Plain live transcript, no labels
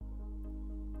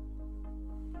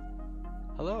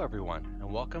Hello, everyone,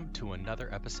 and welcome to another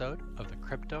episode of the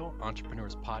Crypto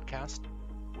Entrepreneurs Podcast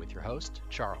with your host,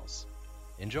 Charles.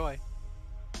 Enjoy.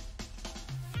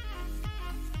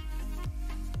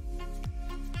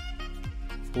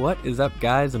 What is up,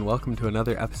 guys, and welcome to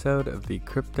another episode of the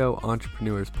Crypto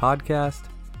Entrepreneurs Podcast.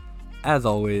 As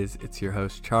always, it's your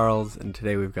host, Charles, and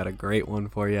today we've got a great one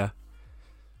for you.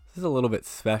 This is a little bit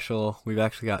special. We've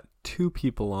actually got two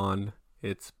people on.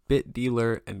 It's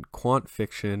BitDealer and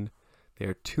QuantFiction. They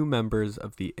are two members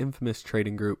of the infamous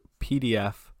trading group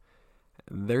PDF.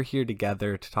 And they're here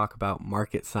together to talk about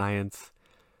market science.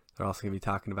 They're also going to be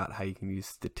talking about how you can use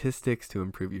statistics to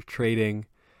improve your trading.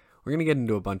 We're going to get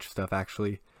into a bunch of stuff,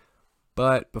 actually.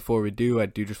 But before we do, I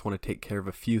do just want to take care of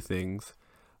a few things.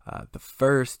 The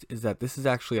first is that this is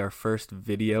actually our first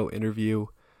video interview.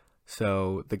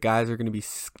 So the guys are going to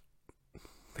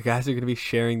be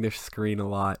sharing their screen a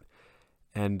lot.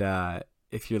 And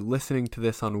if you're listening to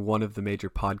this on one of the major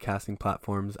podcasting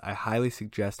platforms, I highly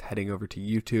suggest heading over to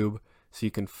YouTube so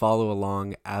you can follow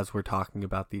along as we're talking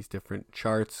about these different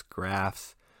charts,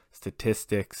 graphs,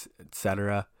 statistics,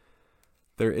 etc.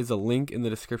 There is a link in the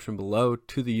description below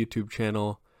to the YouTube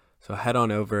channel, so head on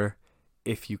over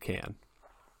if you can.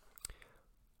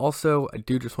 Also, I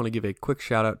do just want to give a quick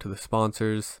shout out to the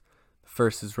sponsors. The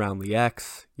first is Roundly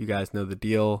X. You guys know the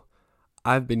deal.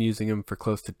 I've been using them for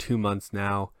close to 2 months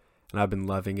now, and I've been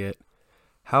loving it.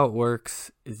 How it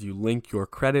works is you link your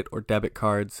credit or debit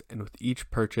cards, and with each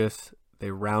purchase,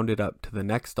 they round it up to the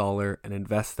next dollar and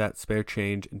invest that spare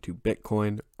change into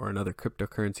Bitcoin or another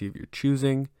cryptocurrency of your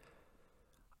choosing.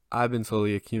 I've been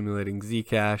slowly accumulating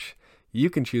Zcash. You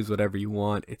can choose whatever you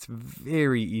want. It's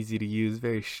very easy to use,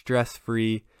 very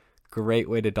stress-free, great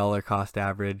way to dollar cost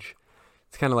average.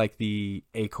 It's kind of like the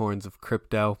acorns of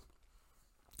crypto.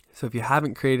 So if you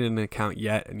haven't created an account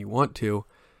yet and you want to,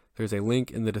 there's a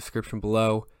link in the description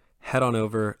below. Head on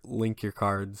over, link your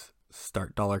cards,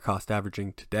 start dollar cost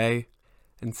averaging today.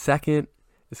 And second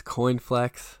is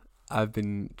CoinFlex. I've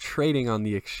been trading on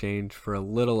the exchange for a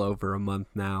little over a month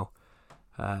now.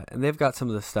 And they've got some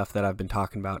of the stuff that I've been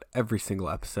talking about every single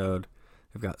episode.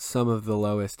 They've got some of the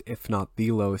lowest, if not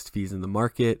the lowest fees in the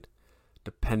market,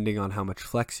 depending on how much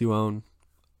Flex you own.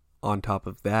 On top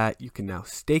of that, you can now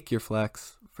stake your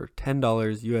Flex for $10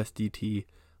 USDT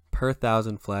per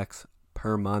 1,000 Flex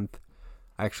per month.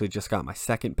 I actually just got my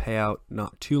second payout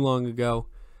not too long ago.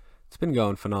 It's been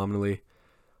going phenomenally.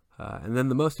 And then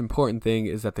the most important thing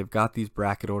is that they've got these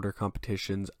bracket order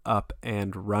competitions up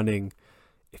and running.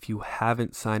 If you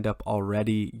haven't signed up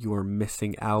already, you are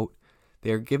missing out.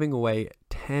 They are giving away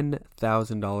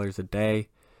 $10,000 a day,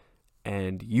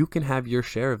 and you can have your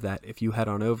share of that if you head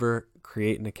on over,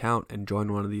 create an account, and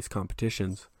join one of these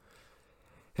competitions.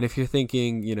 And if you're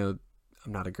thinking,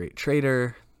 I'm not a great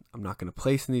trader, I'm not going to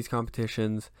place in these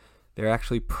competitions, they're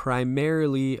actually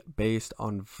primarily based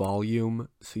on volume,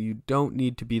 so you don't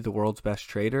need to be the world's best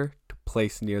trader to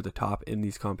place near the top in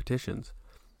these competitions.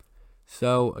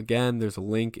 So again, there's a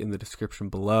link in the description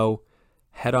below.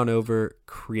 Head on over,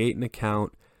 create an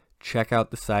account, check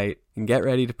out the site, and get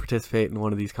ready to participate in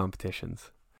one of these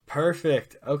competitions.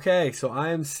 Perfect. Okay, so I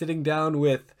am sitting down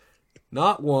with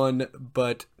not one,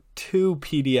 but two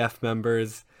PDF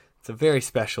members. It's a very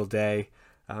special day.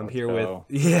 I'm here with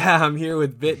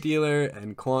BitDealer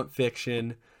and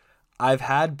QuantFiction. I've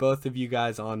had both of you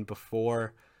guys on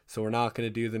before, so we're not going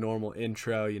to do the normal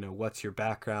intro, what's your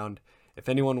background. If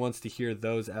anyone wants to hear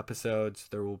those episodes,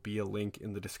 there will be a link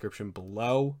in the description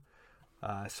below.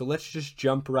 So let's just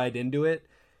jump right into it.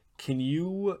 Can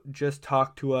you just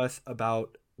talk to us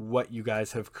about what you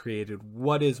guys have created?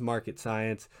 What is market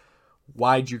science?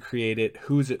 Why'd you create it?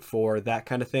 Who's it for? That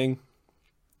kind of thing?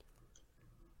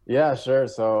 Yeah, sure.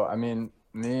 So, me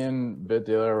and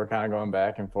BitDealer were kind of going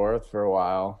back and forth for a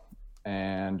while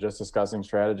and just discussing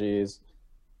strategies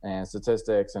and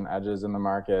statistics and edges in the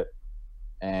market.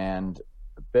 And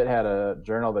Bit had a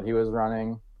journal that he was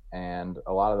running, and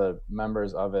a lot of the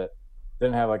members of it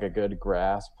didn't have like a good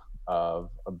grasp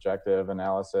of objective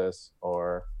analysis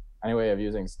or any way of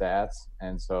using stats.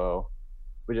 And so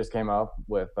we just came up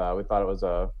with, we thought it was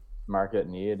a market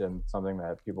need and something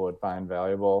that people would find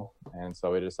valuable. And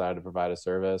so we decided to provide a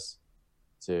service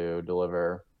to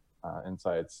deliver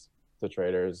insights to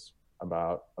traders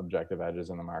about objective edges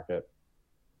in the market.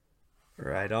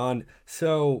 Right on.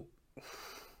 So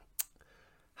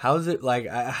how's it like?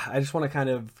 I just want to kind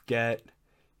of get,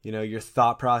 your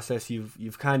thought process.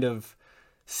 You've kind of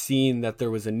seen that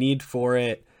there was a need for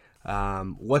it.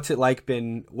 What's it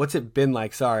been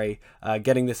like,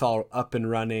 getting this all up and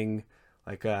running,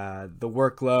 like the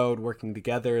workload, working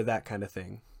together, that kind of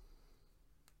thing?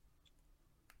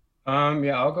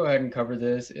 Yeah, I'll go ahead and cover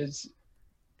this.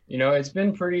 It's been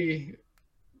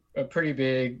a pretty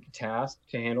big task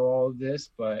to handle all of this,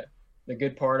 but the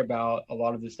good part about a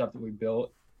lot of the stuff that we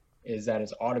built is that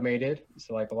it's automated.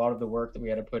 So like a lot of the work that we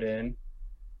had to put in,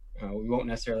 we won't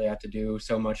necessarily have to do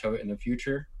so much of it in the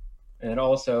future. And it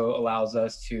also allows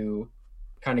us to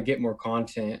kind of get more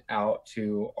content out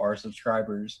to our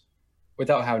subscribers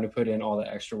without having to put in all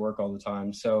the extra work all the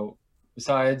time. So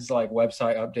besides like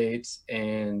website updates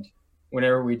and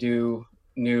whenever we do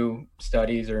new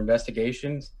studies or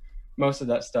investigations, most of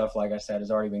that stuff, like I said,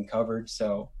 has already been covered.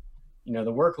 So,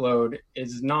 the workload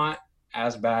is not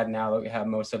as bad now that we have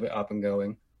most of it up and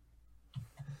going.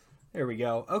 There we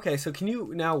go. Okay, so can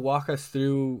you now walk us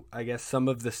through, I guess, some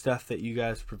of the stuff that you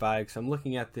guys provide? Because I'm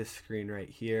looking at this screen right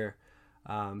here.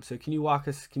 So can you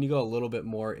go a little bit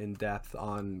more in depth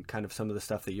on kind of some of the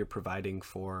stuff that you're providing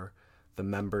for the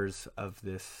members of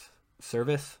this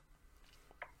service?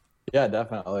 Yeah,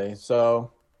 definitely.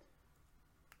 So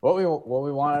what we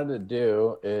wanted to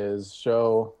do is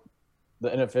show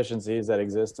the inefficiencies that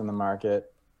exist in the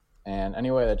market and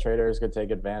any way that traders could take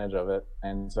advantage of it.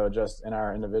 And so just in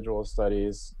our individual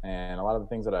studies and a lot of the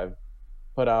things that I've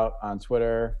put out on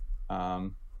Twitter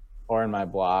or in my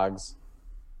blogs,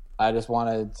 I just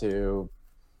wanted to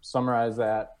summarize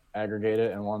that, aggregate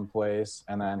it in one place,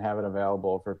 and then have it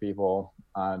available for people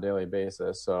on a daily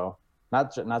basis. So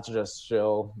not to just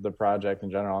shill the project in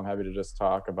general. I'm happy to just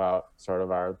talk about sort of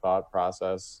our thought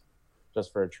process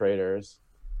just for traders.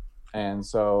 And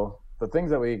so the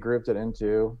things that we grouped it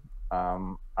into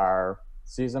are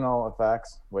seasonal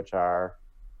effects, which are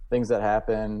things that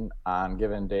happen on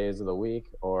given days of the week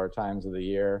or times of the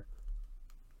year.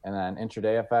 And then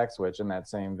intraday effects, which in that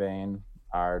same vein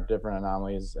are different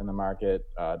anomalies in the market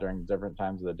during different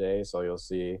times of the day. So you'll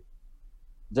see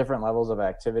different levels of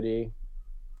activity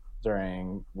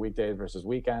during weekdays versus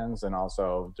weekends, and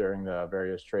also during the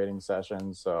various trading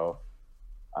sessions. So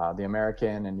the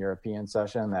American and European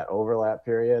session, that overlap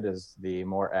period is the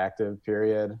more active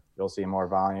period. You'll see more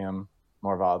volume,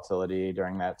 more volatility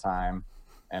during that time,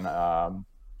 and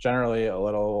generally a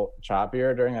little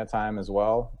choppier during that time as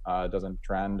well. It doesn't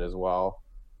trend as well.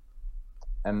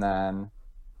 And then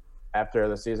after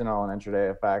the seasonal and intraday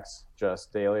effects,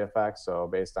 just daily effects. So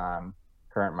based on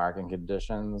current market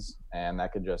conditions, and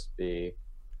that could just be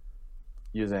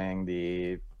using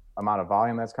the amount of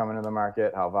volume that's coming into the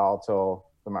market, how volatile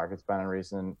the market's been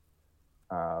in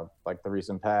the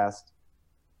recent past,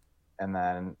 and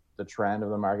then the trend of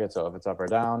the market. So if it's up or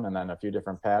down, and then a few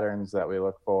different patterns that we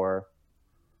look for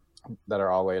that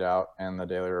are all laid out in the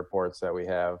daily reports that we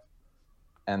have.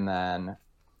 And then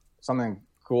something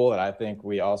cool that I think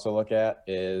we also look at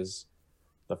is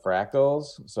the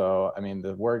fractals. So, I mean,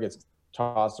 the word gets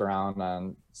tossed around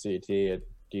on CET a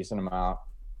decent amount,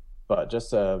 but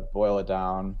just to boil it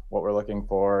down, what we're looking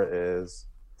for is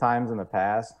times in the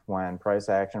past when price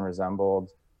action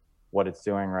resembled what it's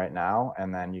doing right now,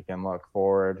 and then you can look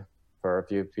forward for a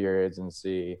few periods and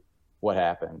see what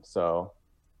happened. So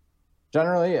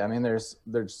generally, I mean, there's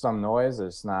some noise.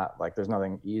 There's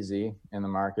nothing easy in the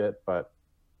market, but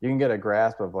you can get a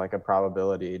grasp of like a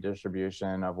probability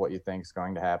distribution of what you think is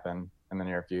going to happen in the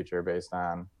near future based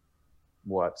on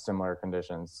what similar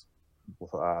conditions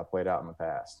played out in the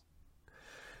past.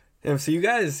 Yeah, so you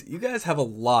guys have a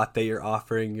lot that you're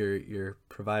offering. You're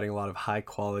providing a lot of high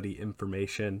quality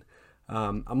information.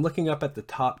 I'm looking up at the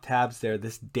top tabs there.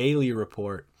 This daily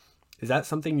report, is that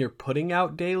something you're putting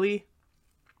out daily,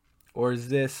 or is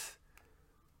this?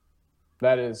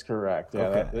 That is correct. Yeah,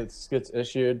 Okay. It gets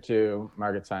issued to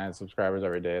Market Science subscribers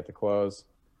every day at the close.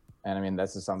 And I mean,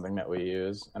 this is something that we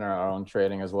use in our own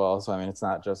trading as well. So, I mean, it's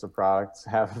not just a product.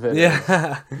 Half of it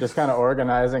is just kind of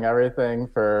organizing everything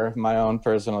for my own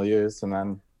personal use. And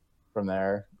then from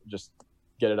there, just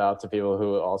get it out to people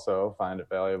who also find it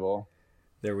valuable.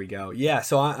 There we go. Yeah.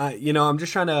 So I'm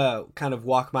just trying to kind of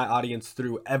walk my audience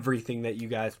through everything that you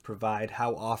guys provide,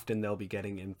 how often they'll be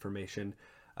getting information,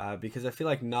 because I feel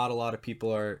like not a lot of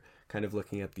people are kind of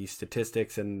looking at these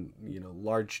statistics and,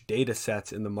 large data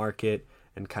sets in the market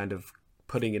and kind of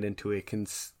putting it into a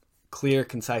clear,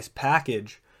 concise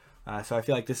package. So I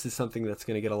feel like this is something that's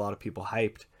going to get a lot of people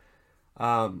hyped.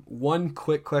 One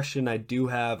quick question I do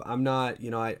have, I'm not,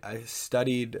 I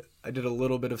did a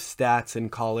little bit of stats in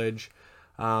college.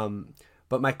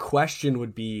 But my question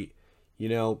would be,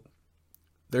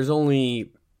 there's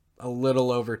only a little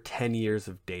over 10 years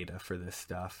of data for this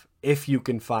stuff, if you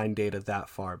can find data that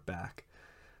far back.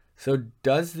 So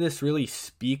does this really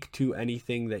speak to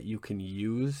anything that you can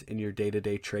use in your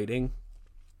day-to-day trading?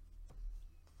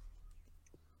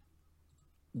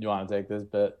 You want to take this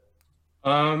bit?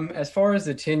 As far as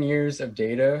the 10 years of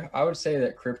data, I would say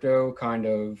that crypto kind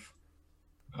of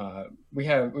we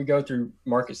go through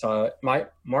market styles,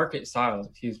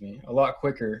 a lot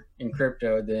quicker in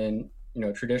crypto than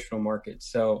traditional markets.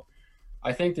 So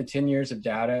I think the 10 years of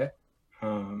data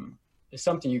is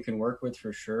something you can work with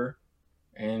for sure.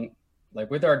 And like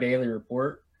with our daily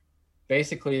report,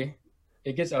 basically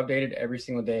it gets updated every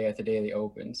single day at the daily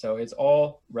open. So it's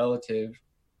all relative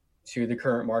to the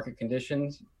current market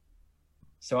conditions.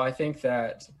 So I think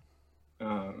that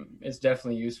it's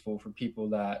definitely useful for people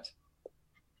that,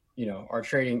 are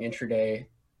trading intraday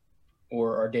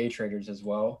or are day traders as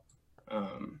well.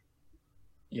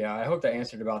 Yeah, I hope that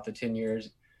answered about the 10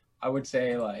 years. I would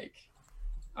say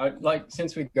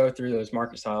since we go through those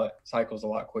market cycles a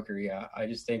lot quicker, yeah, I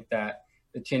just think that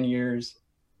the 10 years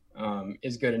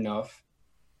is good enough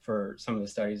for some of the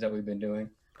studies that we've been doing.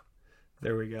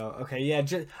 There we go. Okay, yeah,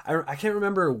 I can't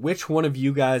remember which one of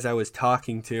you guys I was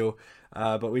talking to,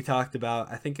 but we talked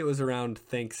about, I think it was around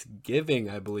Thanksgiving,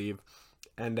 I believe,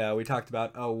 and we talked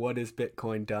about, what has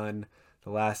Bitcoin done the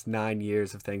last 9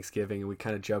 years of Thanksgiving, and we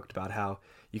kind of joked about how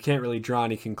you can't really draw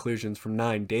any conclusions from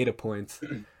 9 data points.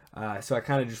 So I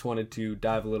kind of just wanted to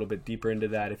dive a little bit deeper into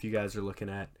that if you guys are looking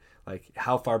at like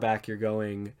how far back you're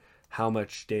going, how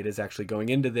much data is actually going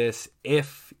into this,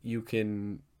 if you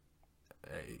can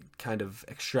kind of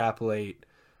extrapolate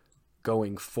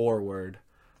going forward.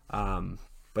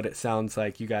 But it sounds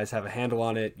like you guys have a handle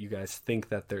on it. You guys think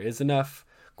that there is enough.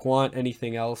 Quant,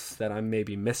 anything else that I'm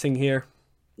maybe missing here?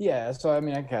 Yeah, so I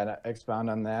mean, I kind of expound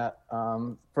on that.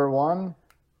 For one,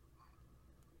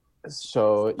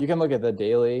 so you can look at the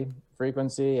daily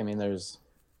frequency. I mean, there's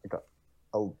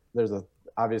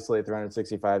obviously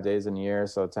 365 days in a year,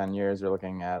 so 10 years, you're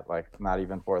looking at like not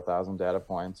even 4,000 data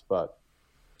points. But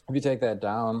if you take that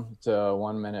down to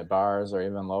 1 minute bars or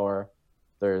even lower,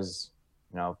 there's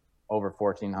over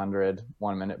 1,400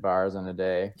 1 minute bars in a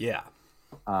day. Yeah.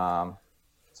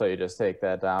 So you just take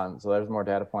that down. So there's more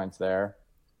data points there.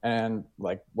 And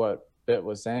like what Bit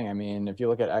was saying, I mean, if you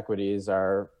look at equities,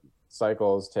 our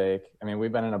cycles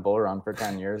we've been in a bull run for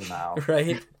 10 years now.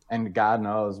 Right. And God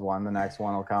knows when the next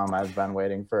one will come. I've been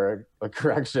waiting for a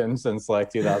correction since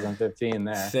like 2015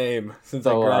 there. Same, since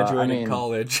I graduated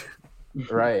college.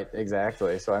 Right,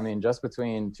 exactly. So, I mean, just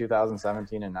between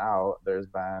 2017 and now, there's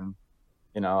been,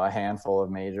 a handful of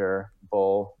major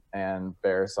bull and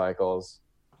bear cycles.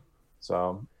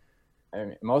 So, I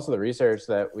mean, most of the research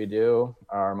that we do,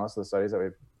 or most of the studies that we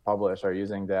publish, are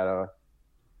using data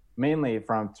mainly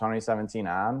from 2017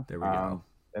 on. There we go.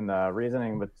 And the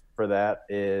reasoning for that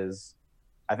is,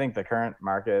 I think the current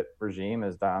market regime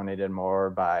is dominated more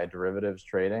by derivatives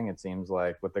trading. It seems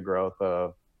like with the growth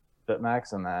of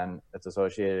BitMEX and then its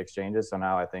associated exchanges. So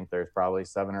now I think there's probably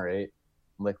 7 or 8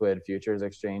 liquid futures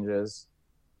exchanges.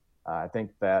 I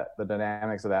think that the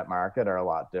dynamics of that market are a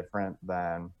lot different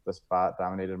than the spot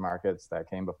dominated markets that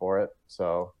came before it.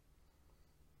 So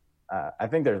I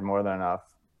think there's more than enough,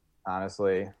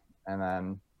 honestly. And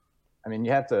then, I mean,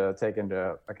 you have to take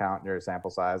into account your sample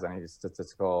size, any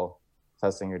statistical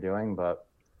testing you're doing, but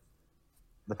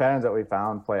the patterns that we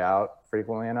found play out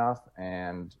frequently enough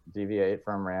and deviate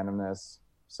from randomness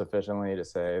sufficiently to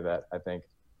say that I think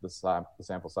the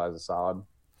sample size is solid.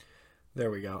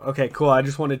 There we go. Okay, cool. I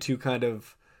just wanted to kind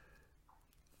of,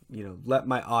 let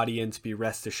my audience be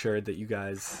rest assured that you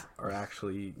guys are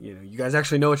actually, you guys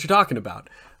actually know what you're talking about.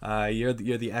 You're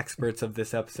the experts of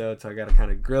this episode, so I got to kind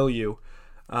of grill you.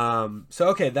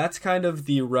 Okay, that's kind of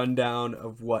the rundown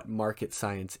of what market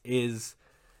science is.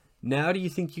 Now, do you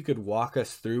think you could walk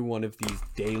us through one of these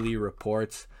daily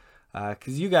reports?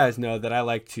 Because you guys know that I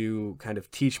like to kind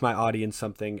of teach my audience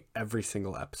something every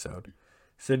single episode.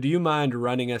 So do you mind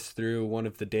running us through one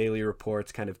of the daily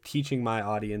reports, kind of teaching my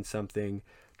audience something,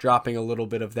 dropping a little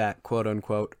bit of that quote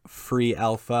unquote free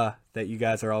alpha that you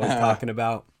guys are always talking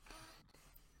about?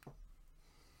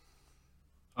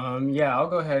 Yeah,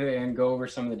 I'll go ahead and go over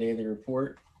some of the daily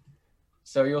report.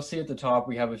 So you'll see at the top,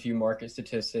 we have a few market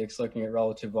statistics looking at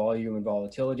relative volume and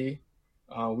volatility.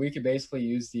 We could basically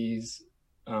use these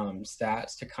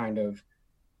stats to kind of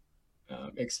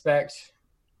expect,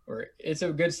 or it's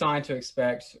a good sign to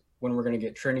expect when we're going to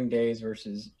get trending days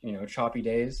versus, choppy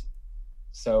days.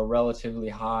 So relatively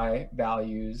high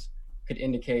values could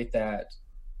indicate that,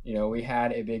 we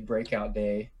had a big breakout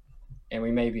day and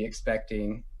we may be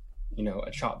expecting,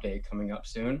 a chop day coming up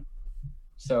soon.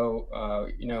 So,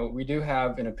 we do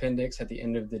have an appendix at the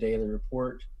end of the daily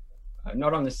report,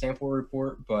 not on the sample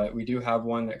report, but we do have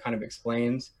one that kind of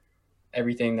explains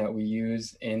everything that we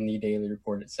use in the daily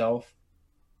report itself.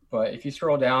 But if you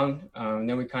scroll down,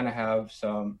 then we kind of have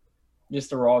just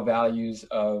the raw values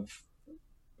of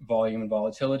volume and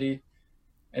volatility.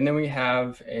 And then we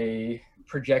have a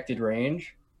projected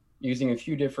range. using a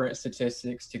few different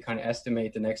statistics to kind of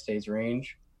estimate the next day's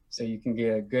range. So you can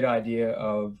get a good idea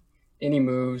of any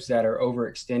moves that are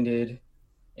overextended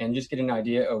and just get an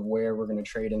idea of where we're going to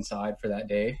trade inside for that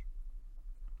day.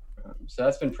 So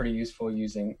that's been pretty useful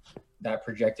using that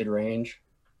projected range.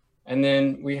 And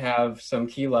then we have some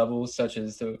key levels such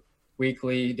as the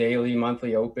weekly, daily,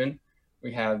 monthly open.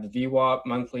 We have the VWAP,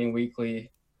 monthly and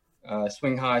weekly,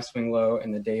 swing high, swing low,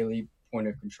 and the daily point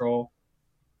of control.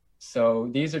 So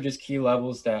these are just key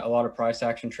levels that a lot of price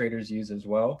action traders use as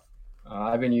well.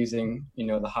 I've been using,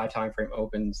 the high time frame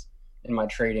opens in my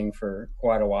trading for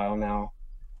quite a while now.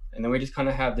 And then we just kind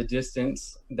of have the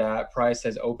distance that price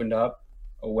has opened up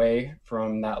away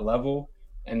from that level,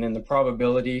 and then the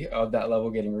probability of that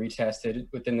level getting retested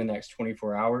within the next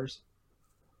 24 hours.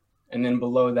 And then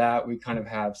below that, we kind of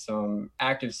have some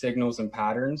active signals and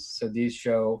patterns. So these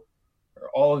show, or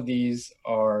all of these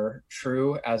are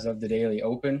true as of the daily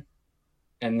open.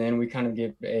 And then we kind of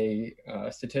give a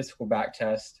statistical back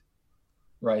test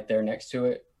right there next to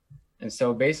it. And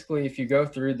so basically, if you go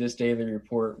through this daily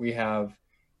report, we have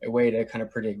a way to kind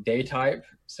of predict day type,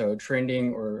 so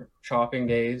trending or chopping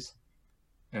days.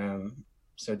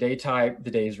 So day type,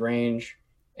 the day's range,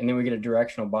 and then we get a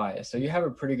directional bias. So you have a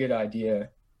pretty good idea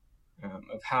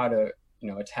of how to,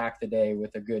 attack the day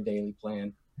with a good daily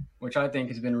plan, which I think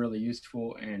has been really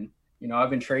useful. And, I've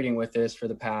been trading with this for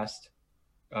the past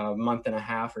month and a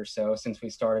half or so since we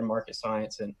started Market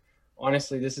Science. And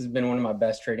honestly, this has been one of my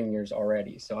best trading years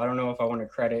already. So I don't know if I want to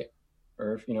credit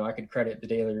or if, I could credit the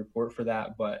daily report for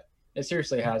that, but it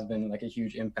seriously has been like a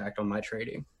huge impact on my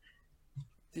trading.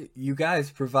 You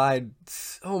guys provide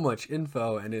so much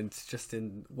info, and it's just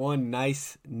in one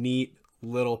nice, neat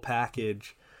little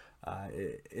package.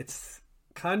 It's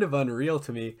kind of unreal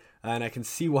to me, and I can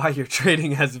see why your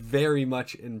trading has very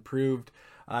much improved.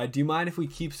 Do you mind if we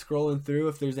keep scrolling through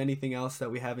if there's anything else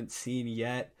that we haven't seen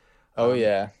yet?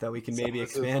 That we can maybe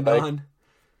expand on?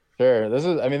 Sure. This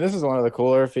is one of the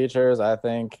cooler features, I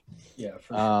think. Yeah.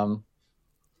 For sure.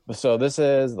 So this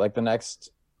is like the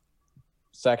next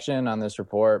section on this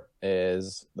report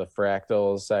is the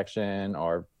fractals section,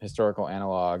 or historical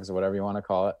analogs, or whatever you want to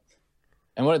call it.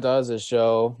 And what it does is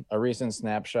show a recent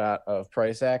snapshot of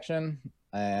price action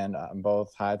and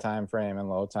both high time frame and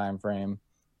low time frame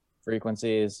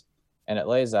frequencies. And it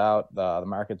lays out the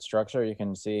market structure. You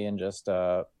can see in just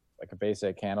like a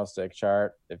basic candlestick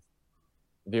chart. If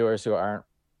viewers who aren't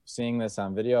seeing this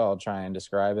on video, I'll try and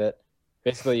describe it.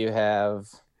 Basically, you have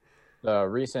the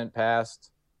recent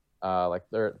past,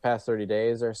 past 30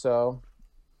 days or so,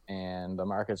 and the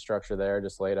market structure there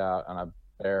just laid out on a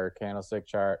bare candlestick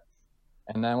chart.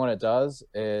 And then what it does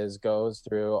is goes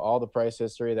through all the price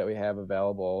history that we have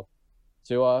available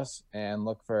to us and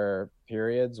look for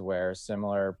periods where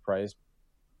similar price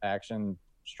action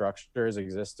structures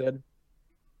existed,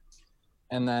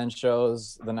 and then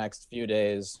shows the next few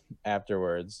days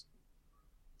afterwards.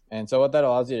 And so what that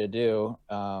allows you to do,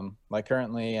 like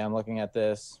currently I'm looking at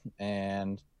this,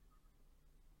 and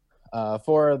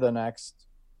for the next,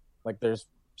 there's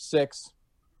 6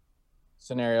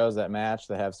 scenarios that match,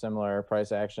 that have similar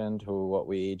price action to what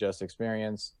we just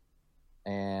experienced.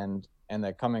 And in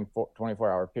the coming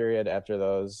 24-hour period after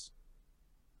those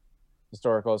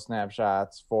historical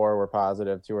snapshots, 4 were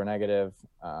positive, 2 were negative.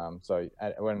 So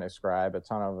I wouldn't ascribe a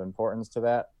ton of importance to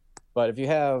that. But if you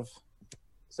have,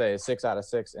 say, 6 out of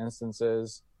 6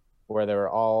 instances where they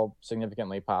were all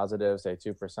significantly positive, say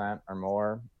 2% or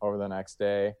more over the next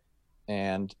day,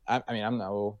 and I'm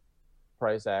no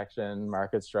price action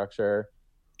market structure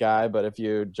guy, but if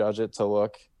you judge it to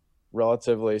look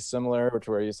relatively similar, which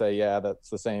where you say, yeah, that's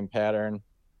the same pattern,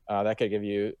 that could give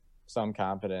you some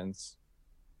confidence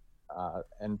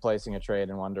in placing a trade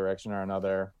in one direction or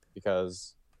another,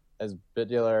 because as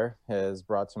BitDealer has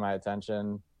brought to my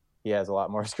attention, he has a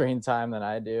lot more screen time than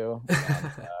I do,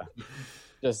 and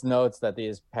just notes that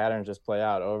these patterns just play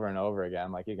out over and over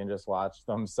again. Like, you can just watch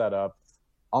them set up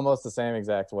almost the same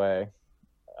exact way,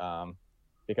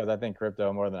 because I think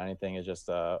crypto, more than anything, is just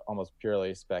a almost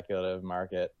purely speculative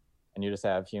market, and you just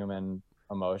have human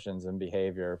emotions and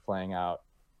behavior playing out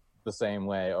the same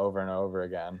way over and over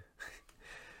again.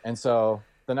 And so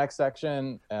the next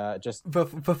section,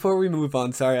 before we move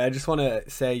on, sorry, I just want to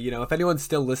say, if anyone's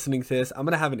still listening to this, I'm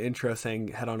going to have an intro saying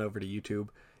head on over to YouTube.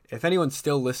 If anyone's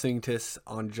still listening to this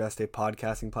on just a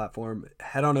podcasting platform,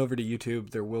 head on over to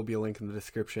YouTube. There will be a link in the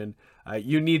description.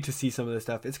 You need to see some of this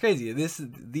stuff. It's crazy.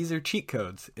 These are cheat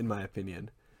codes, in my opinion.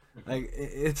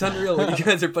 It's unreal what you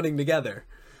guys are putting together.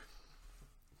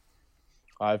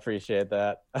 I appreciate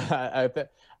that. I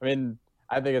think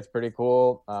it's pretty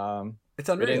cool. It's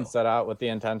we unreal. didn't set out with the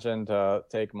intention to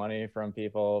take money from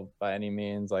people by any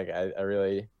means. Like I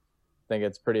really think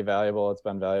it's pretty valuable. It's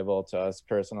been valuable to us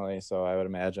personally, so I would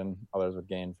imagine others would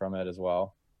gain from it as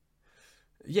well.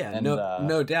 Yeah, And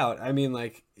no doubt. I mean,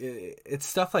 like it's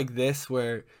stuff like this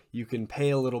where you can pay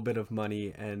a little bit of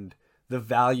money and the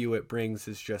value it brings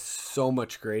is just so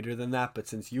much greater than that. But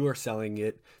since you are selling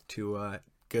it to a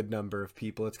good number of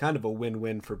people, it's kind of a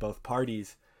win-win for both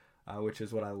parties, which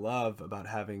is what I love about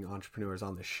having entrepreneurs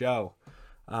on the show.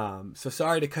 So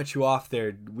sorry to cut you off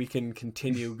there. We can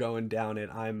continue going down it.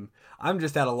 I'm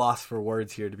just at a loss for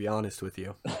words here, to be honest with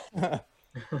you.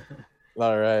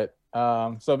 all right.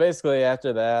 So basically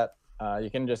after that, you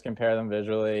can just compare them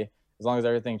visually as long as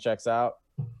everything checks out.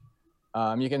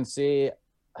 You can see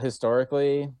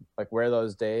historically like where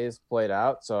those days played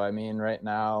out. So I mean, right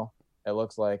now it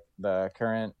looks like the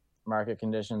current market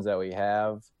conditions that we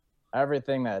have,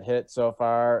 everything that hit so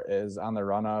far is on the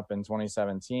run up in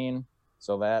 2017.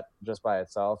 So that just by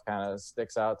itself kind of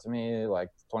sticks out to me. Like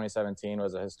 2017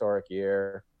 was a historic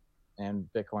year in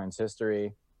Bitcoin's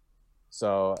history.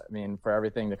 So, I mean, for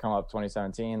everything to come up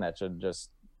 2017, that should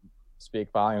just speak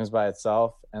volumes by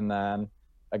itself. And then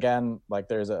again, like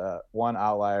there's one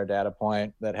outlier data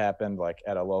point that happened like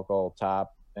at a local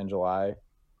top in July.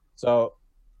 So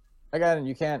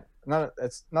again,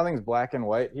 nothing's black and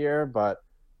white here, but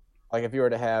like if you were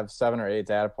to have 7 or 8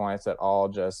 data points that all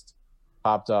just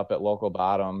popped up at local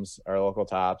bottoms or local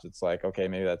tops, it's like, okay,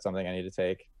 maybe that's something I need to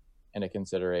take into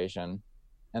consideration.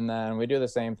 And then we do the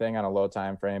same thing on a low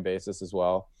time frame basis as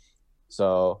well.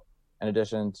 So in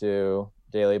addition to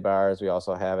daily bars, we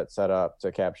also have it set up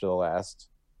to capture the last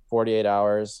 48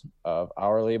 hours of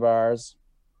hourly bars.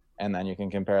 And then you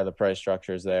can compare the price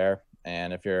structures there.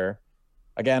 And if you're,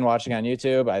 again, watching on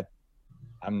YouTube,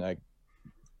 I'm like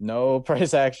no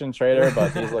price action trader,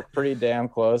 but these look pretty damn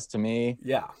close to me.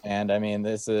 Yeah. And I mean,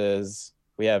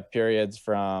 we have periods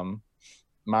from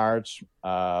March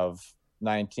of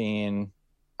 19,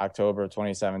 October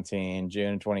 2017,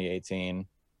 June 2018,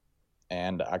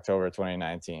 and October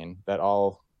 2019 that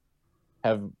all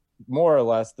have more or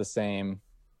less the same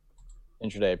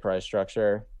intraday price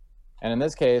structure. And in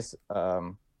this case,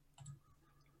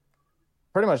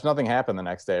 pretty much nothing happened the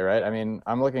next day, right? I mean,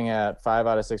 I'm looking at 5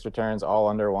 out of 6 returns, all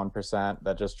under 1%,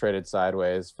 that just traded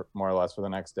sideways for, more or less, for the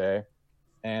next day.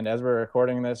 And as we're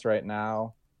recording this right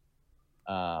now,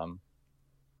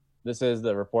 this is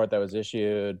the report that was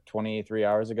issued 23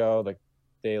 hours ago. The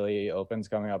daily open's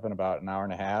coming up in about an hour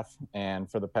and a half. And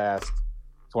for the past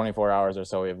 24 hours or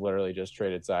so, we've literally just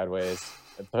traded sideways.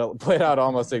 It played out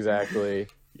almost exactly.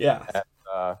 Yeah.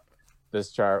 As,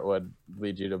 this chart would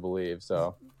lead you to believe.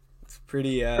 So it's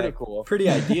pretty cool. Pretty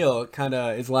ideal. Kind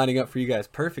of is lining up for you guys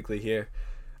perfectly here.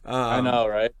 I know,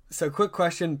 right? So quick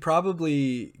question,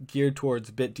 probably geared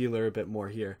towards BitDealer a bit more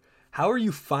here. How are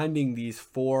you finding these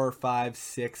 4, 5,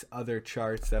 6 other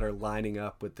charts that are lining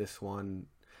up with this one?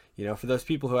 You know, for those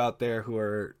people who out there who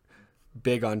are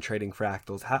big on trading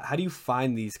fractals, how do you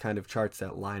find these kind of charts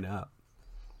that line up?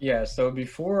 Yeah, so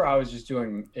before I was just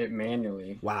doing it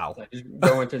manually. Wow. Like just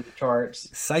going through the charts.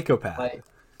 Psychopath. Like,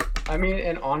 I mean,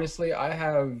 and honestly, I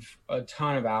have a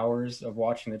ton of hours of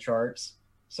watching the charts.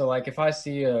 So like if I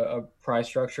see a price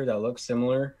structure that looks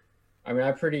similar, I mean,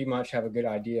 I pretty much have a good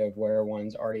idea of where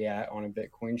one's already at on a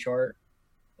Bitcoin chart.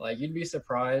 Like you'd be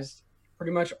surprised.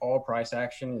 Pretty much all price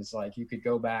action is like you could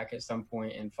go back at some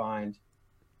point and find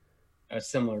a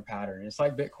similar pattern. It's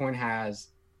like Bitcoin has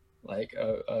like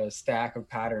a stack of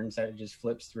patterns that it just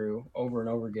flips through over and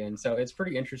over again. So it's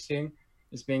pretty interesting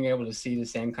just being able to see the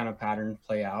same kind of pattern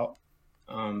play out.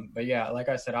 But yeah, like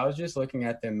I said, I was just looking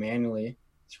at them manually,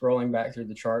 scrolling back through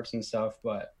the charts and stuff,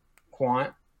 but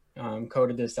Quant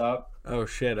coded this up. Oh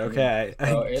shit, okay.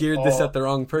 So I geared this at the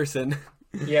wrong person.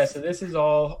 Yeah, so this is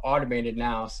all automated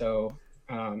now. So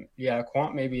yeah,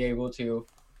 Quant may be able to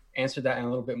answer that in a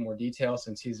little bit more detail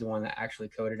since he's the one that actually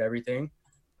coded everything.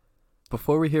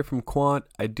 Before we hear from Quant,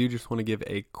 I do just want to give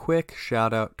a quick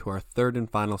shout out to our third and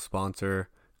final sponsor,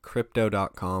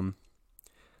 Crypto.com.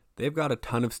 They've got a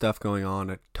ton of stuff going on,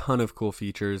 a ton of cool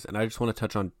features, and I just want to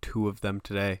touch on 2 of them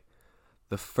today.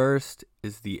 The first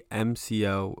is the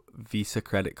MCO Visa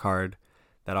credit card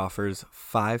that offers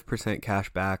 5%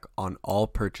 cash back on all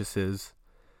purchases.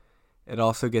 It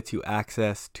also gets you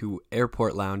access to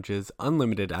airport lounges,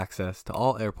 unlimited access to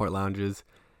all airport lounges.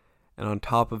 And on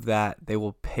top of that, they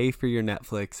will pay for your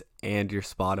Netflix and your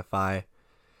Spotify.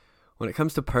 When it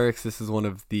comes to perks, this is one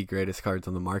of the greatest cards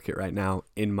on the market right now,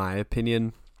 in my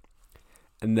opinion.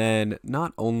 And then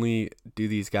not only do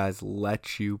these guys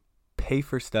let you pay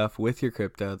for stuff with your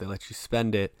crypto, they let you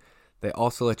spend it, they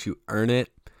also let you earn it.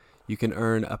 you can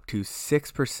earn up to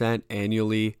 6%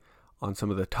 annually on some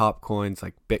of the top coins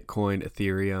like Bitcoin,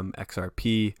 Ethereum,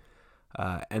 XRP,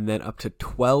 and then up to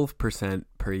 12%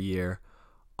 per year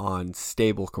on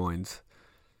stable coins.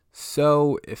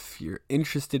 So if you're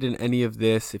interested in any of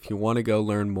this, if you want to go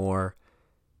learn more,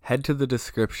 head to the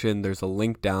description. There's a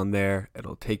link down there.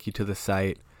 It'll take you to the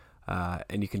site,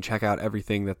 and you can check out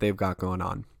everything that they've got going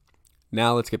on.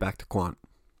 Now let's get back to Quant.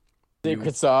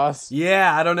 Secret sauce.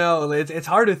 Yeah, I don't know. It's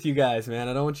hard with you guys, man.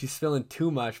 I don't want you spilling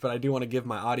too much, but I do want to give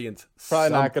my audience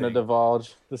Probably not going to something.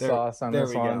 divulge the There- sauce on there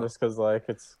this we one go. just because, like,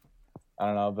 it's, I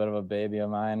don't know, a bit of a baby of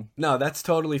mine. No, that's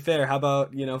totally fair. How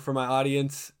about, for my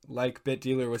audience, like Bit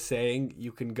Dealer was saying,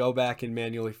 you can go back and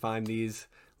manually find these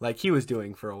like he was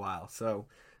doing for a while. So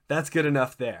that's good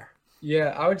enough there. Yeah,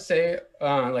 I would say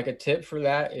like a tip for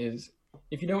that is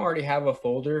if you don't already have a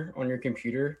folder on your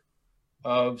computer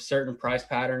of certain price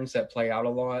patterns that play out a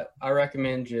lot, I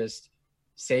recommend just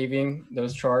saving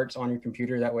those charts on your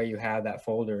computer. That way you have that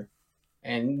folder,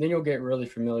 and then you'll get really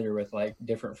familiar with like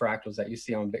different fractals that you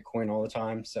see on Bitcoin all the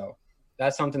time. So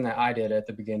that's something that I did at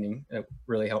the beginning. It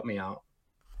really helped me out.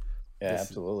 Yeah, This-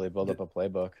 absolutely. Build up a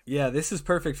playbook. Yeah, this is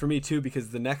perfect for me too because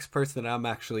the next person that I'm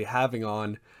actually having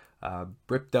on,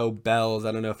 Bripto Bells,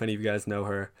 I don't know if any of you guys know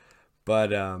her,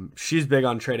 but she's big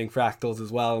on trading fractals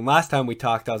as well. And last time we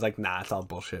talked, I was like, nah, it's all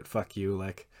bullshit. Fuck you.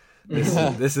 Like,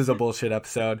 this is a bullshit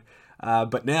episode.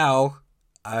 But now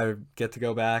I get to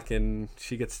go back and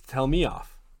she gets to tell me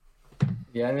off.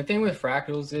 Yeah, and the thing with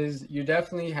fractals is you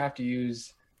definitely have to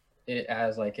use it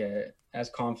as as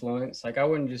Confluence. Like I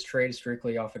wouldn't just trade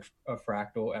strictly off a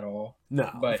fractal at all. No,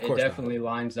 But of it course not. definitely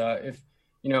lines up. If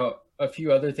a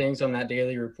few other things on that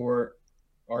daily report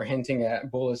are hinting at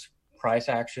bullish price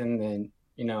action, then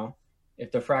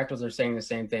if the fractals are saying the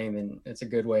same thing, then it's a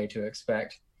good way to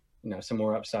expect some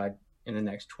more upside in the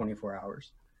next 24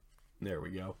 hours. There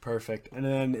we go. Perfect. And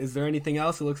then is there anything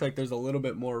else? It looks like there's a little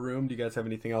bit more room. Do you guys have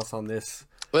anything else on this?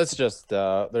 Let's just,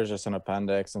 there's just an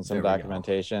appendix and some There we go.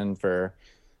 documentation for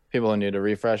people who need a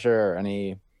refresher or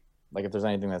if there's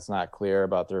anything that's not clear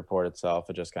about the report itself,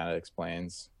 it just kind of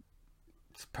explains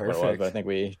It's what it was. perfect. But I think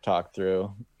we talked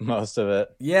through most of it.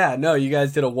 Yeah, no, you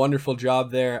guys did a wonderful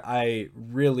job there. I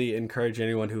really encourage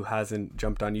anyone who hasn't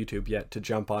jumped on YouTube yet to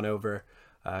jump on over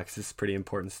because this is pretty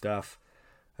important stuff.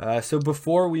 So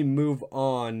before we move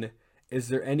on, is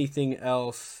there anything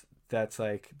else that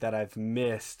I've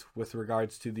missed with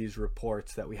regards to these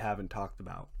reports that we haven't talked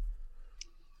about?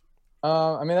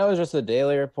 That was just a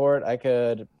daily report. I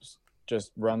could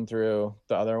just run through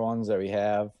the other ones that we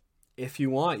have. If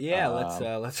you want, yeah, let's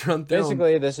run through 'em.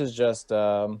 Basically, this is just these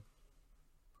are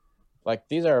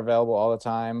available all the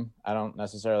time. I don't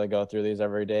necessarily go through these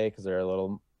every day because they're a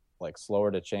little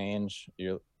slower to change.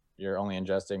 You're only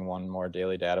ingesting one more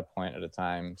daily data point at a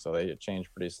time, so they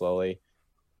change pretty slowly.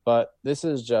 But this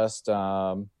is just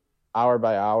hour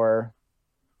by hour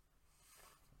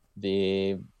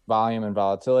the volume and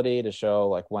volatility to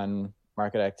show when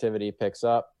market activity picks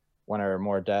up, when are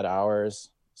more dead hours.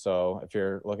 So if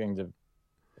you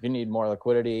need more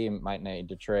liquidity, you might need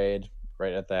to trade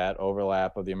right at that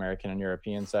overlap of the American and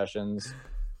European sessions.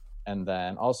 And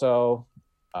then also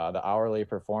the hourly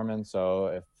performance. So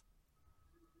if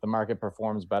the market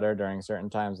performs better during certain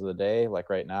times of the day, like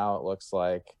right now, it looks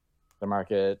like the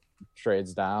market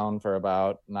trades down for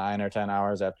about 9 or 10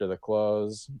 hours after the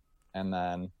close and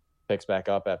then picks back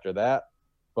up after that.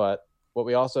 But what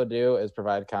we also do is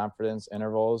provide confidence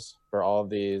intervals for all of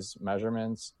these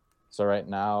measurements. So right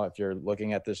now, if you're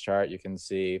looking at this chart, you can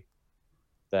see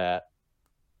that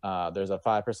there's a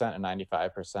 5% and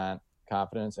 95%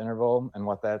 confidence interval. And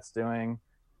what that's doing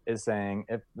is saying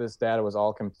if this data was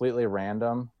all completely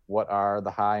random, what are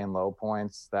the high and low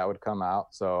points that would come out?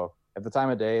 So at the time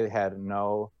of day, they had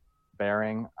no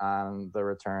bearing on the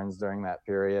returns during that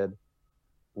period.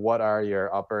 What are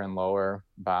your upper and lower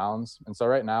bounds? And so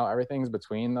right now, everything's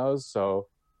between those. So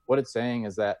what it's saying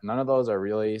is that none of those are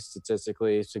really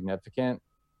statistically significant.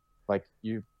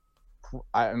 In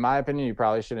my opinion, you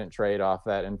probably shouldn't trade off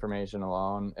that information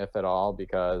alone, if at all,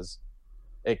 because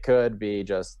it could be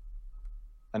just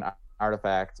an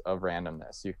artifact of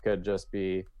randomness. You could just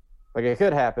be it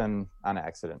could happen on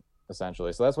accident,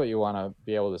 essentially. So that's what you want to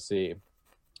be able to see.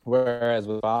 Whereas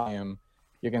with volume,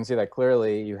 you can see that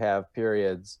clearly you have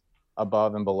periods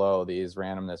above and below these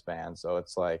randomness bands. So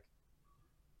it's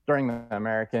during the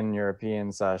American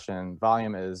European session,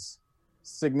 volume is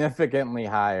significantly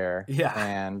higher. Yeah.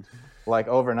 And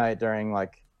overnight during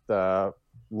the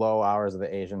low hours of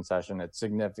the Asian session, it's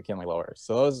significantly lower.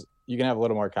 So those you can have a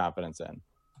little more confidence in.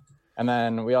 And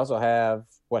then we also have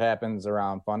what happens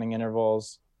around funding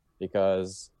intervals,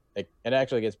 because it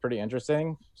actually gets pretty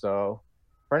interesting. So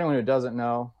for anyone who doesn't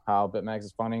know how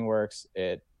BitMEX's funding works,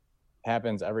 it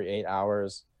happens every 8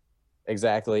 hours,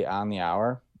 exactly on the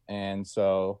hour. And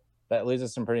so that leads to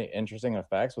some pretty interesting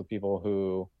effects with people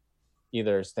who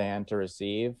either stand to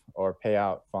receive or pay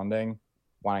out funding,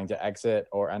 wanting to exit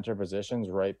or enter positions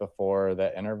right before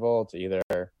that interval to either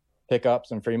pick up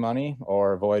some free money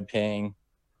or avoid paying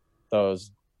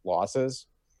those losses.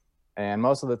 And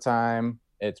most of the time,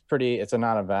 it's a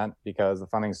non-event because the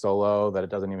funding's so low that it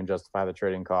doesn't even justify the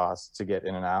trading costs to get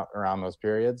in and out around those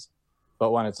periods.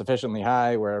 But when it's sufficiently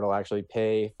high where it'll actually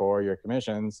pay for your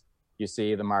commissions, you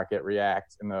see the market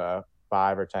react in the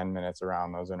 5 or 10 minutes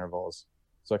around those intervals.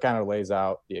 So it kind of lays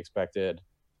out the expected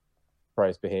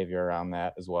price behavior around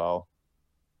that as well.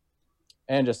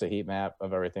 And just a heat map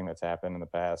of everything that's happened in the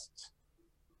past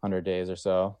 100 days or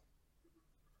so.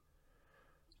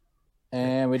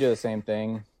 And we do the same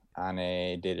thing on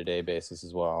a day-to-day basis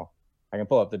as well. I can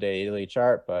pull up the daily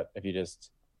chart, but if you just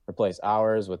replace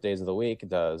hours with days of the week, it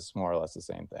does more or less the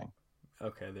same thing.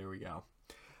 Okay, there we go.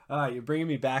 You're bringing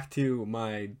me back to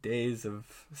my days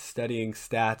of studying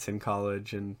stats in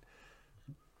college, and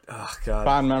oh god,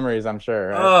 fond memories, I'm sure.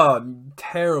 Right? Oh,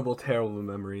 terrible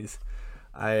memories.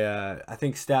 I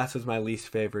think stats was my least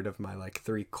favorite of my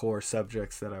 3 core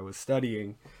subjects that I was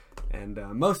studying, and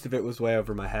most of it was way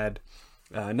over my head.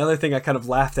 Another thing I kind of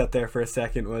laughed at there for a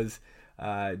second was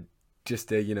just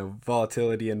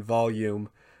volatility and volume.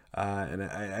 And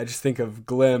I just think of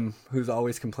Glim, who's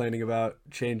always complaining about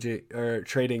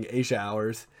trading Asia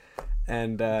hours,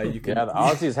 and you can the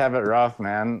Aussies have it rough,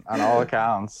 man, on all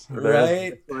accounts.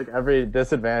 Right? There's every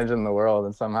disadvantage in the world,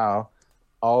 and somehow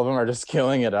all of them are just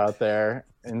killing it out there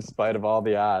in spite of all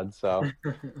the odds. So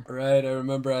right, I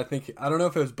remember. I don't know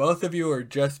if it was both of you or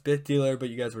just BitDealer, but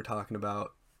you guys were talking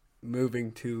about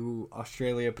moving to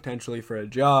Australia potentially for a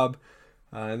job.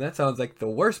 And that sounds like the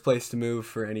worst place to move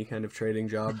for any kind of trading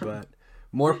job, but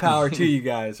more power to you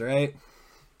guys, right?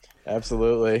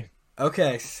 Absolutely.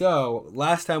 Okay, so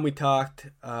last time we talked,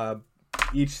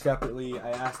 each separately, I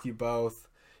asked you both,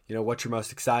 what you're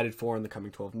most excited for in the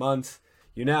coming 12 months.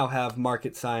 You now have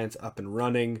Market Science up and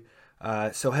running.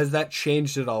 So has that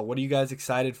changed at all? What are you guys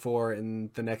excited for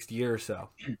in the next year or so?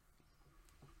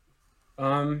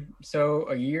 So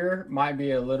a year might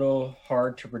be a little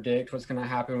hard to predict what's going to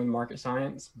happen with Market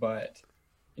Science, but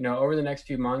over the next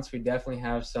few months, we definitely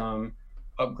have some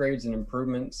upgrades and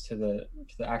improvements to the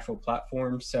actual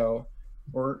platform. So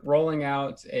we're rolling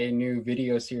out a new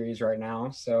video series right now.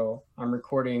 So I'm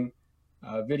recording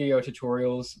video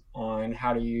tutorials on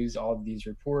how to use all of these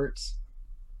reports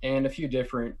and a few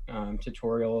different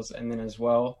tutorials. And then as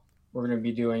well, we're going to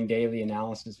be doing daily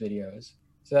analysis videos.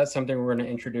 So that's something we're going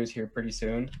to introduce here pretty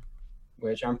soon,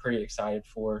 which I'm pretty excited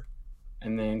for.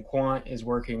 And then Quant is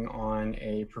working on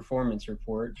a performance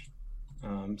report.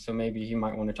 So maybe he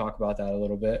might want to talk about that a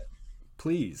little bit.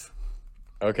 Please.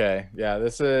 Okay. Yeah,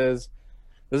 this has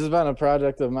been a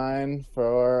project of mine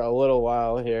for a little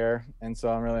while here. And so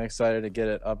I'm really excited to get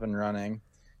it up and running.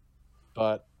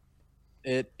 But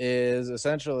it is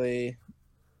essentially,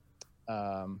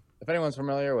 if anyone's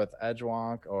familiar with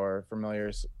Edgewonk or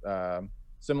familiar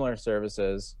similar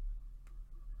services,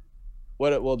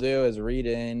 what it will do is read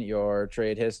in your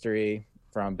trade history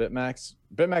from BitMEX.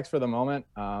 BitMEX for the moment,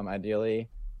 ideally,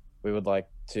 we would like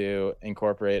to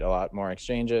incorporate a lot more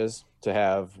exchanges to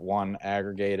have one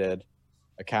aggregated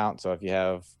account. So if you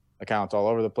have accounts all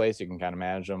over the place, you can kind of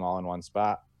manage them all in one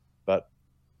spot. But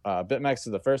BitMEX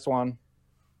is the first one,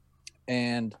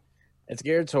 and it's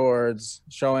geared towards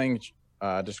showing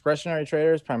discretionary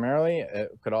traders primarily. It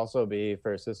could also be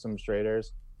for systems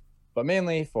traders, but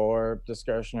mainly for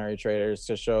discretionary traders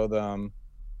to show them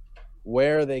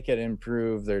where they could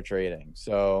improve their trading.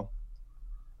 So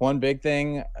one big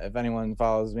thing, if anyone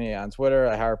follows me on Twitter,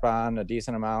 I harp on a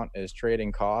decent amount, is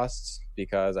trading costs,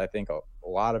 because I think a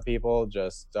lot of people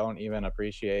just don't even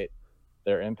appreciate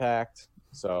their impact.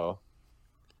 So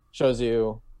shows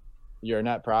you your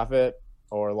net profit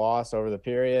or loss over the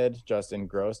period, just in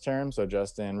gross terms, so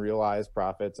just in realized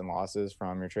profits and losses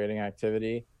from your trading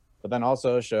activity, but then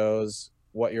also shows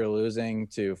what you're losing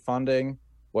to funding,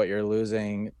 what you're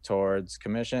losing towards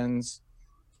commissions,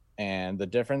 and the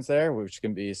difference there, which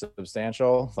can be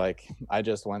substantial. Like, I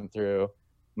just went through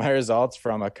my results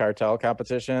from a cartel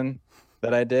competition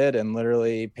that I did and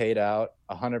literally paid out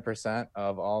 100%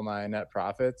 of all my net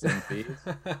profits and fees,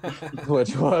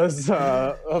 which was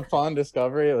a fun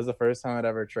discovery. It was the first time I'd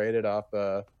ever traded off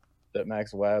the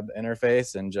BitMEX web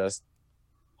interface, and just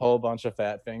a whole bunch of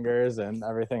fat fingers and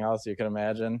everything else you can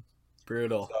imagine.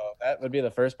 Brutal. So that would be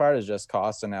the first part, is just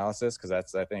cost analysis, because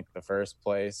that's, I think, the first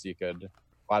place you could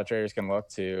a lot of traders can look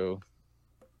to,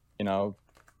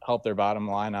 help their bottom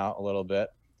line out a little bit.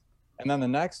 And then the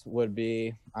next would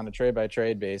be on a trade by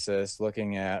trade basis,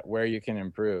 looking at where you can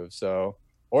improve. So,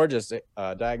 or just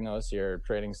diagnose your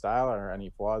trading style or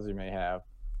any flaws you may have.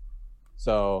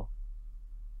 So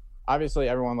obviously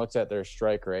everyone looks at their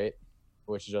strike rate,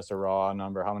 which is just a raw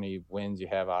number, how many wins you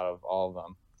have out of all of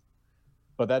them.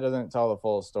 But that doesn't tell the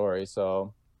full story.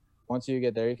 So once you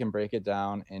get there, you can break it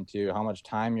down into how much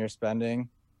time you're spending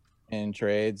in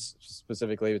trades,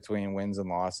 specifically between wins and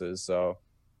losses. So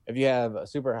if you have a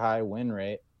super high win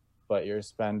rate, but you're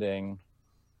spending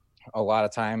a lot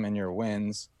of time in your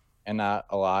wins and not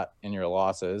a lot in your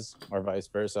losses, or vice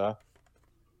versa,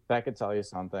 that could tell you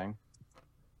something.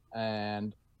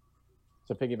 And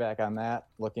to piggyback on that,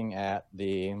 looking at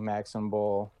the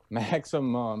maximum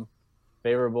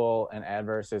favorable and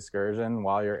adverse excursion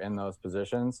while you're in those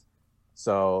positions.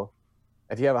 So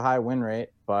if you have a high win rate,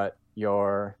 but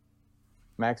your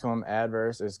maximum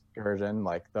adverse excursion,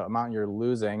 like the amount you're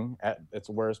losing at its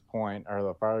worst point or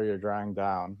the farther you're drawing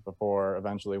down before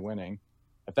eventually winning,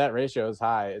 if that ratio is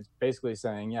high, it's basically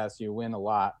saying, yes, you win a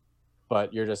lot,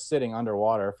 but you're just sitting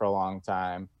underwater for a long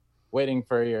time, waiting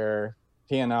for your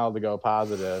P&L to go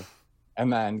positive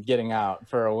and then getting out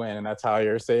for a win. And that's how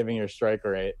you're saving your strike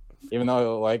rate. Even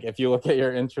though, like, if you look at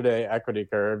your intraday equity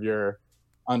curve, you're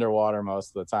underwater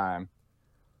most of the time.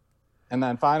 And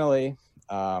then finally,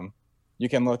 you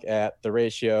can look at the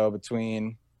ratio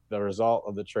between the result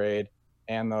of the trade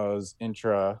and those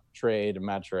intra-trade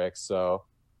metrics. So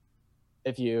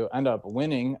if you end up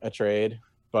winning a trade,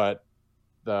 but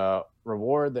the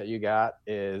reward that you got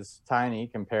is tiny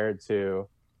compared to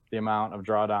the amount of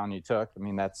drawdown you took, I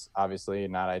mean, that's obviously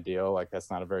not ideal. Like,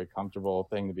 that's not a very comfortable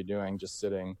thing to be doing, just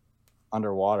sitting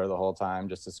underwater the whole time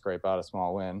just to scrape out a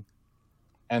small win.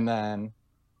 And then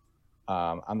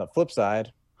on the flip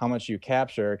side, how much you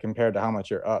capture compared to how much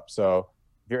you're up. So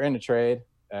if you're in a trade,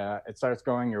 it starts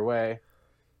going your way,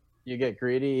 you get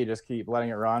greedy, you just keep letting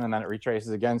it run, and then it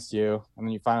retraces against you, and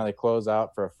then you finally close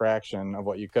out for a fraction of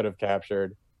what you could have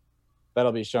captured.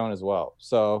 That'll be shown as well.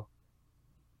 So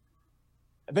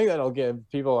I think that'll give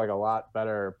people like a lot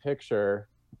better picture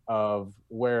of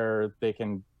where they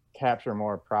can capture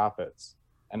more profits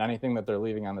and anything that they're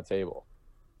leaving on the table.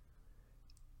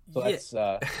 So that's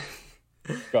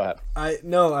go ahead.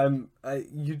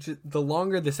 The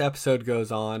longer this episode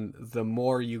goes on, the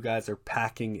more you guys are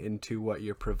packing into what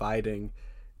you're providing,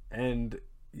 and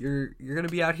you're going to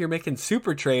be out here making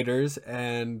super traders,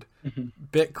 and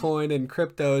Bitcoin and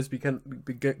crypto is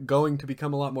going to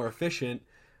become a lot more efficient,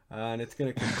 and it's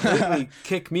going to completely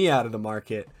kick me out of the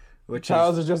market.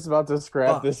 Charles is just about to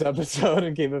scrap this episode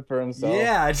and keep it for himself.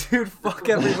 Yeah, dude, fuck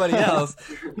everybody else,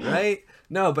 right?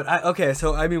 No, but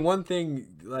one thing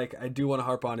like I do want to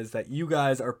harp on is that you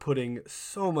guys are putting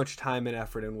so much time and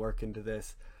effort and work into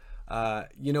this.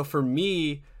 For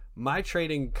me, my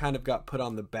trading kind of got put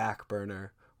on the back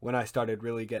burner when I started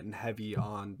really getting heavy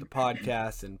on the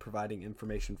podcast and providing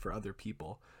information for other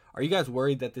people. Are you guys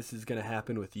worried that this is going to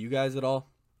happen with you guys at all?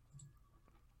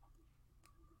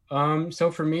 So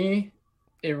for me,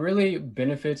 it really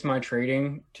benefits my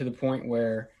trading to the point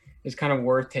where it's kind of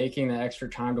worth taking the extra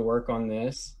time to work on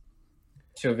this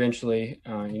to eventually,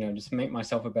 just make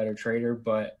myself a better trader.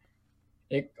 But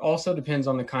it also depends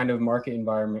on the kind of market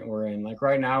environment we're in. Like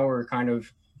right now, we're kind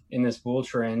of in this bull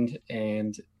trend,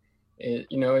 and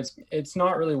it's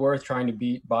not really worth trying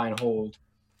to buy and hold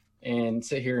and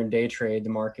sit here and day trade the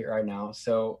market right now.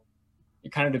 So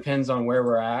it kind of depends on where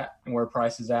we're at and where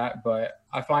price is at, but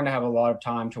I find I have a lot of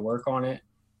time to work on it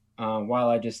while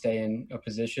I just stay in a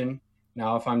position.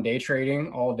 Now, if I'm day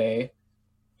trading all day,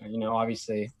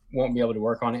 obviously won't be able to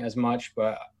work on it as much,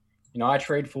 but, I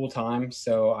trade full time,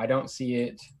 so I don't see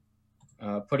it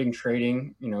putting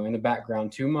trading, in the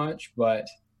background too much, but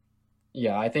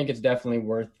yeah, I think it's definitely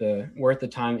worth the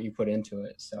time that you put into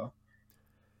it. So.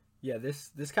 Yeah,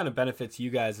 this kind of benefits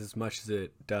you guys as much as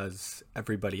it does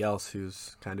everybody else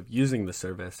who's kind of using the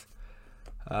service.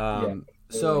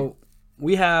 So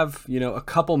we have, a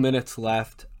couple minutes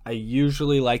left. I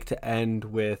usually like to end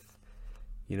with,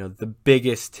 the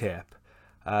biggest tip.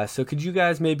 So could you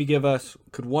guys maybe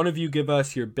could one of you give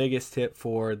us your biggest tip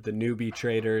for the newbie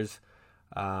traders?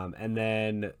 And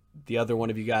then the other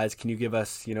one of you guys, can you give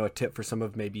us, a tip for some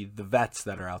of maybe the vets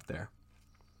that are out there?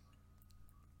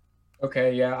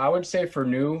 Okay, yeah, I would say for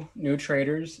new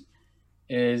traders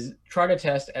is try to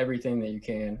test everything that you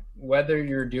can. Whether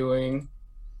you're doing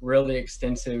really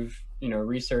extensive,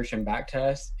 research and back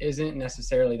tests isn't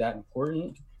necessarily that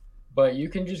important, but you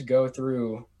can just go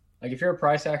through, like if you're a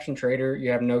price action trader,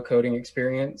 you have no coding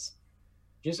experience,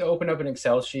 just open up an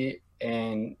Excel sheet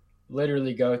and,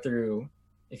 literally go through,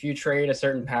 if you trade a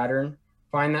certain pattern,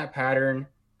 find that pattern,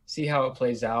 see how it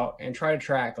plays out, and try to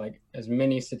track like as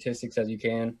many statistics as you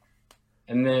can.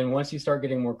 And then once you start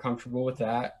getting more comfortable with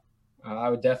that, I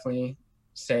would definitely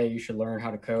say you should learn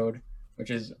how to code, which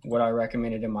is what I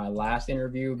recommended in my last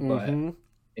interview. But,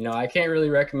 I can't really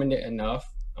recommend it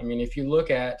enough. I mean, if you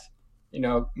look at,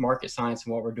 market science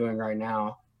and what we're doing right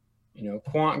now,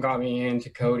 Quant got me into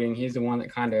coding. He's the one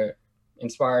that kind of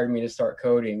inspired me to start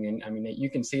coding. And I mean, you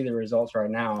can see the results right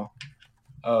now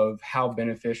of how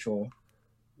beneficial,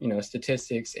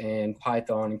 statistics and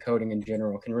Python and coding in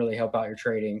general can really help out your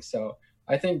trading. So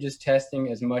I think just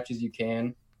testing as much as you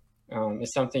can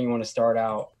is something you want to start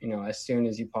out, as soon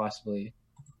as you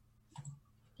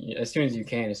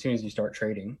can, as soon as you start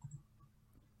trading.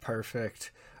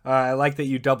 Perfect. I like that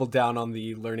you doubled down on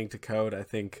the learning to code. I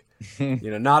think,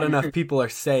 not enough people are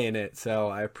saying it, so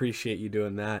I appreciate you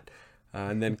doing that.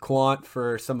 And then Quant,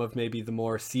 for some of maybe the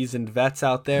more seasoned vets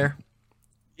out there.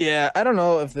 Yeah, I don't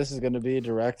know if this is going to be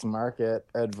direct market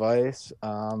advice,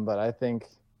 but I think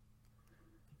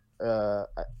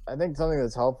something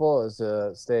that's helpful is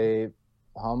to stay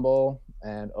humble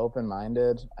and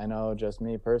open-minded. I know just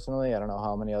me personally, I don't know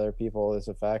how many other people this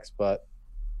affects, but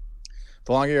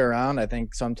the longer you're around, I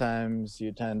think sometimes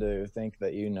you tend to think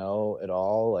that you know it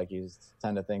all. Like you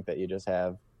tend to think that you just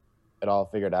have it all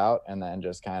figured out, and then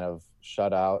just kind of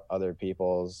shut out other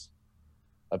people's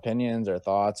opinions or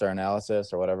thoughts or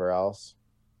analysis or whatever else.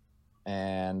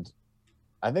 And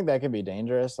I think that can be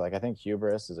dangerous. Like I think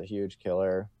hubris is a huge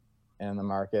killer in the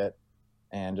market.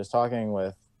 And just talking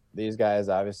with these guys,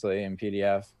 obviously in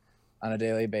PDF on a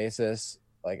daily basis,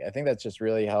 like I think that's just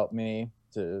really helped me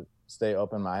to stay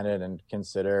open-minded and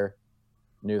consider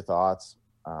new thoughts.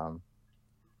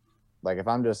 Like if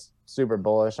I'm just super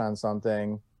bullish on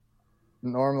something,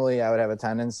 normally I would have a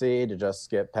tendency to just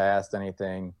skip past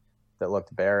anything that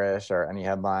looked bearish or any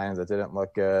headlines that didn't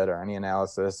look good or any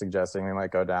analysis suggesting we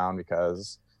might go down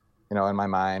because, in my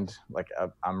mind, like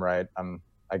I'm right.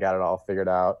 I got it all figured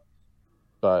out.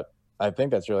 But I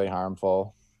think that's really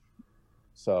harmful.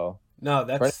 So no,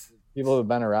 that's people who've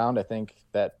been around. I think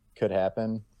that could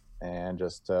happen, and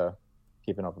just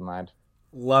keep an open mind.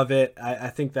 Love it. I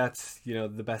think that's,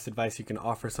 the best advice you can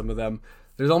offer some of them.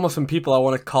 There's almost some people I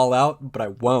want to call out, but I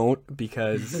won't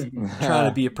because I'm trying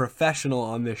to be a professional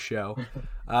on this show.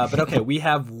 But okay, we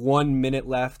have 1 minute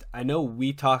left. I know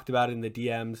we talked about it in the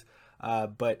DMs,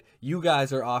 but you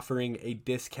guys are offering a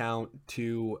discount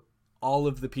to all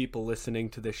of the people listening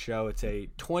to this show. It's a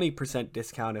 20%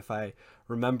 discount, if I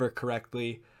remember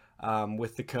correctly,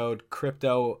 with the code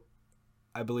crypto.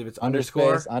 I believe it's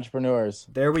underscore entrepreneurs.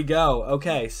 There we go.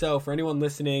 Okay, so for anyone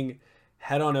listening,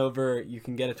 head on over. You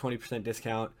can get a 20%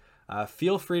 discount.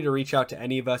 Feel free to reach out to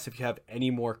any of us if you have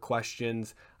any more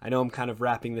questions. I know I'm kind of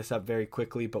wrapping this up very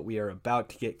quickly, but we are about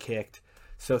to get kicked.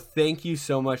 So thank you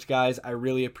so much, guys. I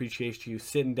really appreciate you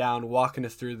sitting down, walking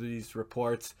us through these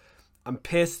reports. I'm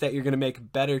pissed that you're going to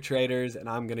make better traders, and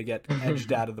I'm going to get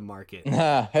edged out of the market.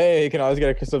 Hey, you can always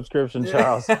get a subscription,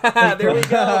 Charles. There we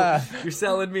go. You're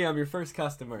selling me. I'm your first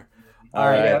customer. All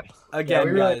right. Yeah. Again,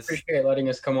 we really guys. appreciate letting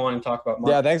us come on and talk about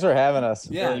market. Yeah, thanks for having us.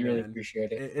 Yeah, really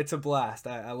appreciate it. It's a blast.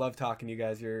 I love talking to you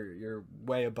guys. You're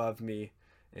way above me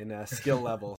in skill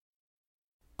level.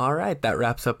 All right, that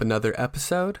wraps up another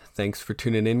episode. Thanks for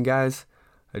tuning in, guys.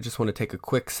 I just want to take a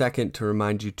quick second to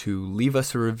remind you to leave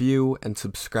us a review and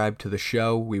subscribe to the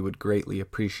show. We would greatly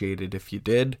appreciate it if you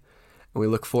did. And we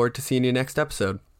look forward to seeing you next episode.